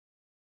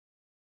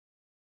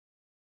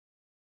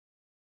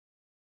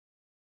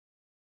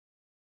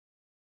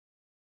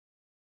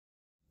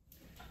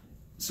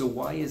So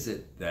why is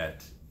it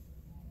that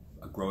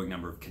a growing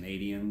number of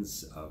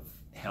Canadians, of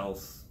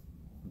health,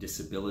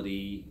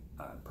 disability,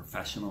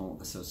 professional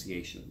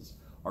associations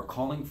are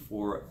calling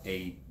for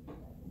a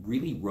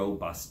really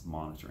robust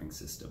monitoring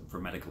system for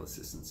medical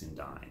assistance in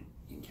dying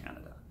in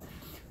Canada?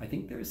 I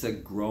think there's a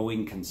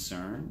growing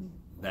concern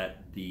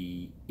that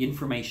the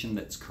information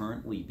that's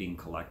currently being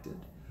collected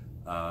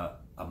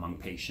among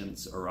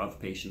patients or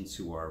of patients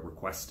who are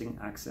requesting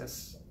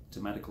access to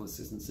medical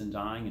assistance in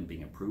dying and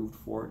being approved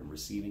for it and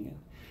receiving it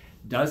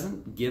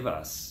doesn't give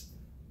us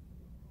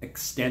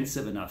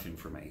extensive enough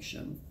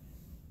information,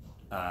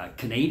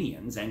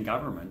 Canadians and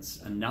governments,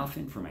 enough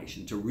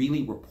information to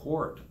really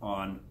report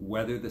on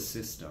whether the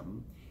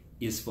system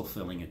is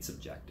fulfilling its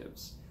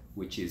objectives,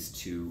 which is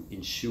to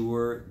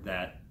ensure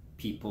that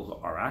people who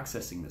are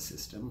accessing the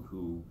system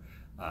who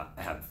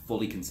have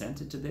fully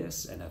consented to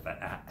this and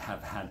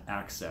have had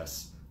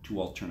access to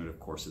alternative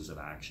courses of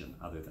action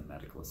other than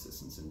medical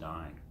assistance in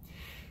dying.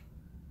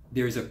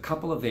 There's a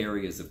couple of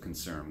areas of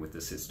concern with the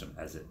system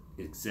as it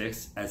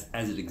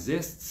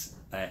exists,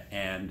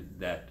 and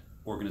that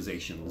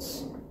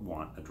organizations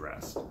want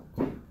addressed.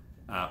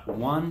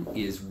 One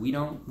is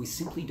we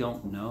simply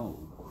don't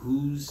know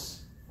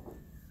who's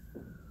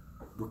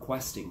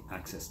requesting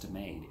access to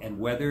MAiD and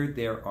whether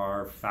there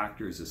are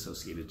factors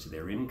associated to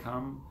their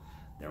income,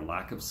 their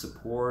lack of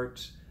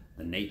support,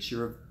 the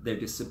nature of their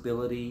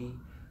disability,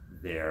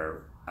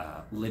 their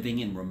living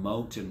in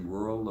remote and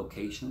rural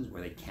locations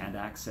where they can't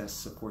access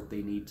support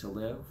they need to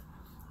live.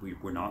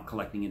 We're not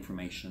collecting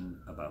information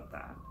about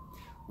that.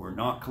 We're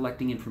not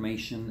collecting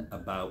information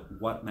about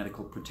what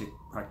medical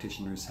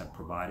practitioners have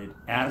provided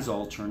as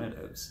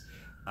alternatives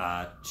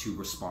to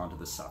respond to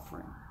the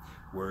suffering.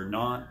 We're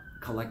not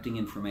collecting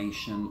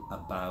information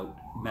about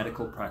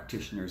medical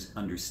practitioners'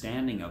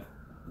 understanding of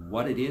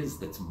what it is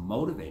that's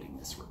motivating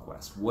this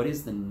request. What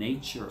is the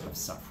nature of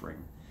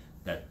suffering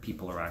that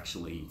people are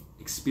actually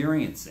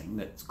experiencing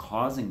that's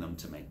causing them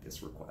to make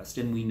this request?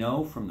 And we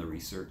know from the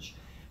research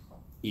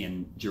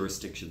in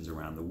jurisdictions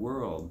around the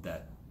world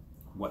that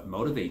what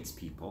motivates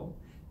people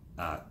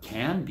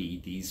can be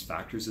these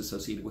factors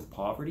associated with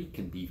poverty,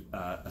 can be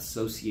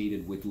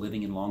associated with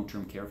living in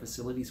long-term care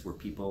facilities where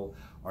people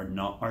are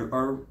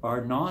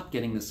not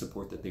getting the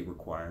support that they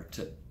require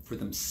for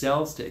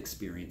themselves to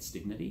experience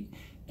dignity,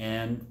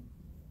 and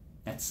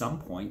at some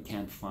point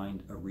can't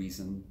find a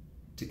reason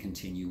to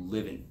continue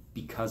living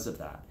because of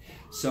that.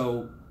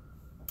 So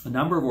a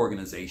number of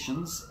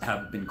organizations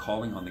have been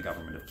calling on the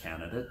Government of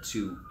Canada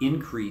to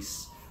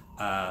increase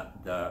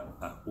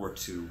or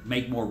to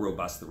make more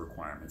robust the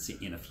requirements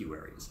in a few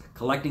areas.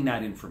 Collecting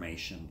that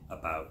information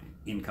about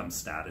income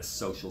status,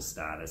 social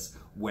status,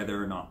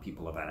 whether or not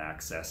people have had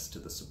access to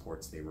the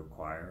supports they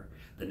require,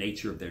 the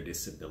nature of their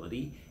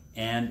disability,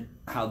 and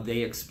how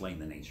they explain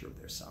the nature of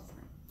their suffering.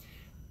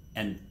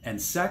 And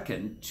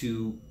second,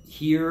 to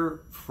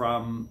hear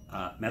from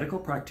medical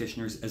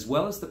practitioners as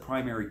well as the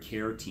primary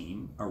care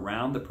team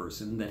around the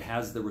person that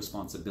has the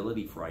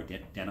responsibility for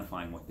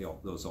identifying what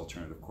those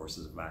alternative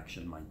courses of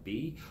action might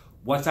be,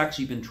 what's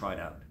actually been tried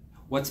out,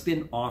 what's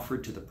been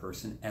offered to the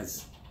person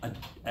as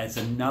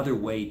another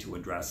way to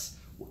address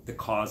the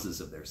causes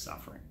of their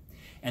suffering.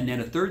 And then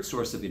a third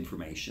source of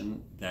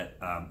information that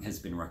has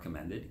been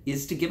recommended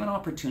is to give an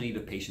opportunity to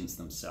patients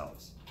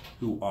themselves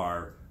who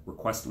are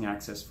requesting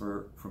access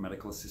for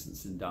medical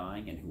assistance in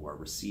dying and who are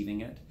receiving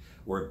it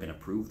or have been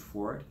approved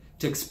for it,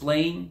 to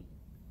explain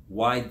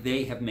why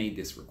they have made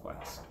this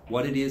request,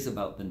 what it is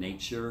about the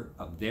nature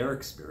of their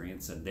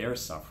experience and their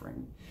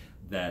suffering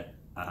that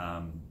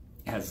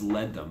has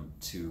led them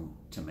to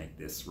make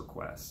this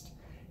request.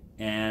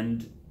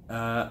 And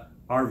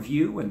our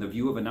view, and the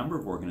view of a number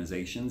of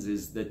organizations,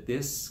 is that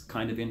this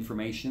kind of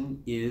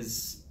information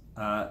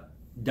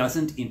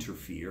doesn't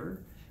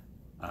interfere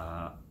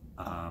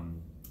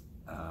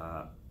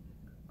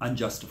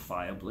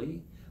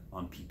unjustifiably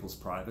on people's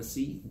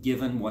privacy,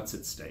 given what's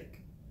at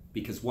stake.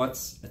 Because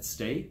what's at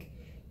stake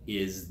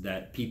is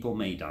that people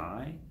may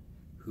die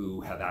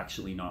who have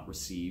actually not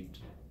received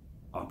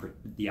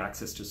the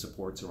access to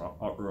supports or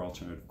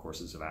alternative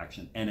courses of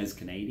action. And as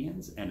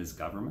Canadians and as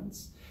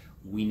governments,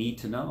 we need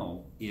to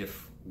know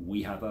if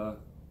we have a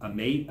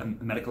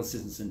medical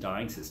assistance in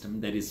dying system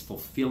that is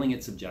fulfilling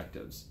its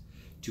objectives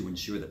to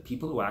ensure that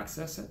people who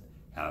access it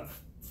have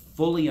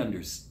fully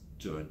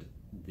understood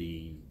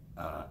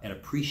and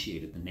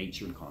appreciated the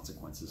nature and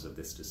consequences of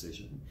this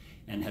decision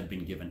and have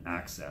been given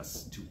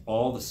access to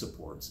all the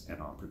supports and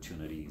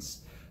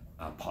opportunities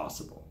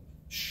possible.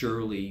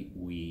 Surely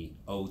we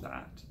owe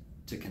that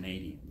to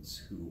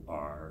Canadians who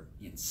are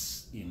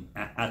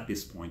at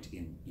this point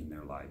in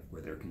their life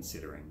where they're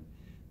considering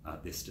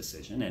this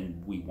decision,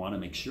 and we want to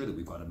make sure that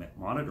we've got a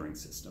monitoring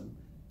system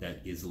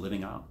that is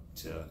living up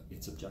to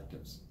its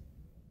objectives.